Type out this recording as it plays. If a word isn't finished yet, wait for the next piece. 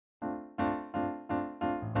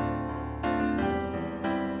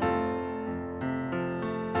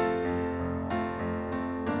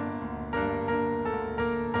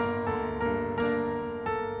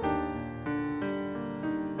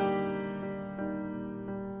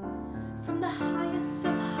From the highest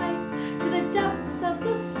of heights to the depths of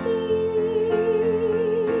the sea,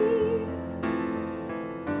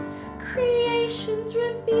 creation's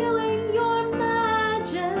revealing your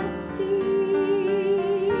majesty.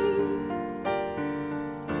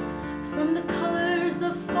 From the colors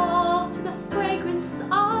of fall to the fragrance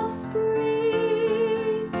of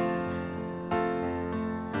spring,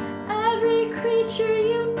 every creature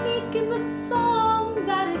unique in the song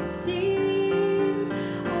that it sings,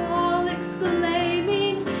 all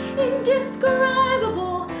exclaiming,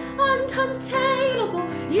 indescribable, uncontainable.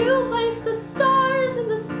 You place the stars in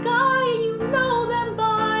the sky and you know them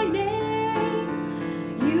by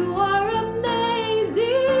name. You are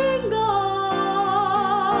amazing,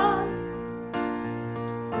 God.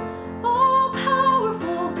 All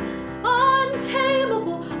powerful,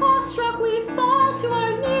 untamable, awestruck we fall to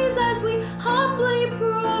our knees as we humbly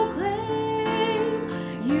proclaim,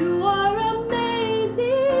 you are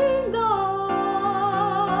amazing, God.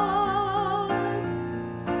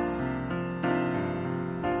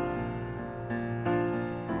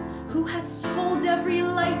 Who has told every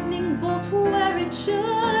lightning bolt where it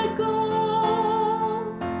should go,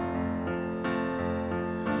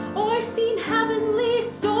 or seen heavenly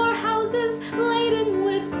storehouses laden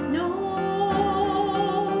with snow?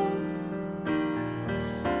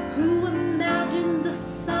 Who imagined the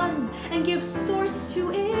sun and gives source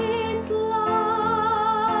to its light,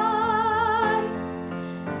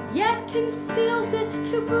 yet conceals it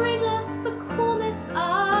to bring us the coolness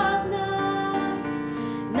of night?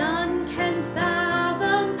 None can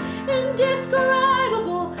fathom,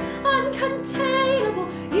 indescribable, uncontainable.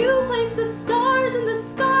 You place the stars in the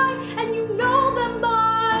sky